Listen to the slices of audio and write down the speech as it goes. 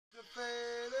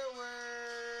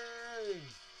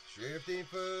Drifting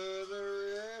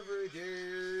further every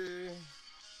day,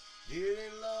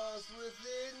 getting lost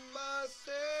within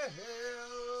myself.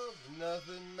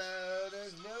 Nothing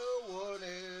matters, no one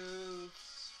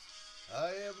else.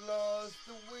 I have lost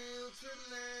the will to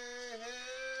live,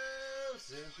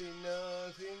 simply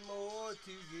nothing more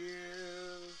to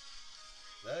give.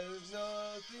 There's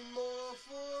nothing more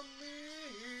for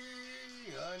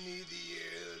me. I need the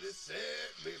air to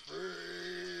set me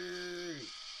free.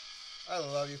 I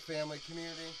love you, family,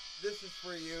 community. This is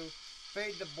for you.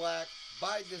 Fade to Black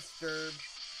by Disturbed.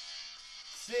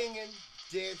 Singing,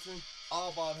 dancing,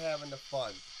 all about having the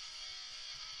fun.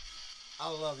 I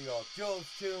love you all. Joe's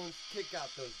tunes, kick out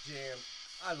those jams.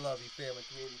 I love you, family,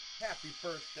 community. Happy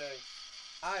birthday.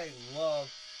 I love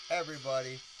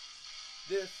everybody.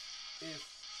 This is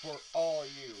for all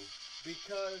you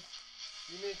because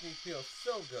you make me feel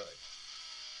so good.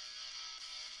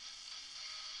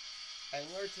 And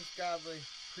Lurchus Godly,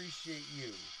 appreciate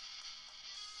you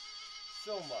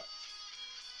so much.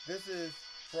 This is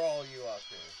for all you out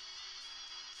there.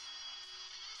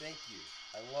 Thank you.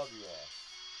 I love you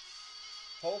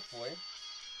all. Hopefully,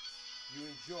 you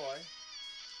enjoy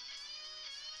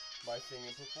my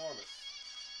singing performance.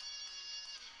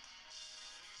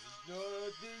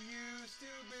 What there used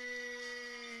to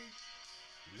be,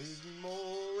 living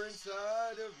more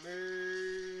inside of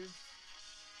me.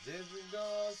 There's been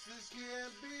lost, this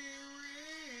can't be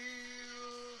real.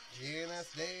 Can I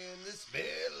stand the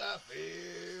spell I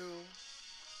feel?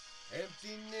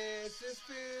 Emptiness is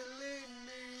filling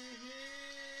me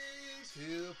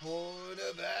to the point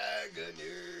of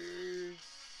agony.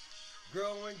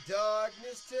 Growing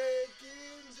darkness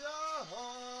taking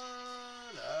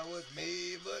on. I was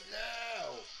me, but now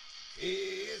he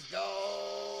is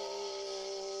gone.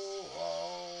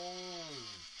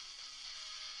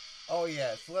 Oh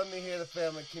yes, let me hear the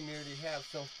family community have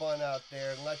some fun out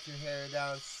there and let your hair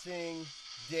down, sing,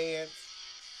 dance,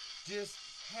 just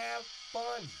have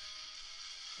fun.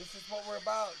 This is what we're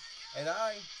about, and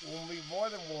I will be more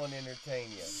than willing to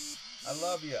entertain you. I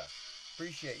love you.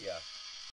 Appreciate you.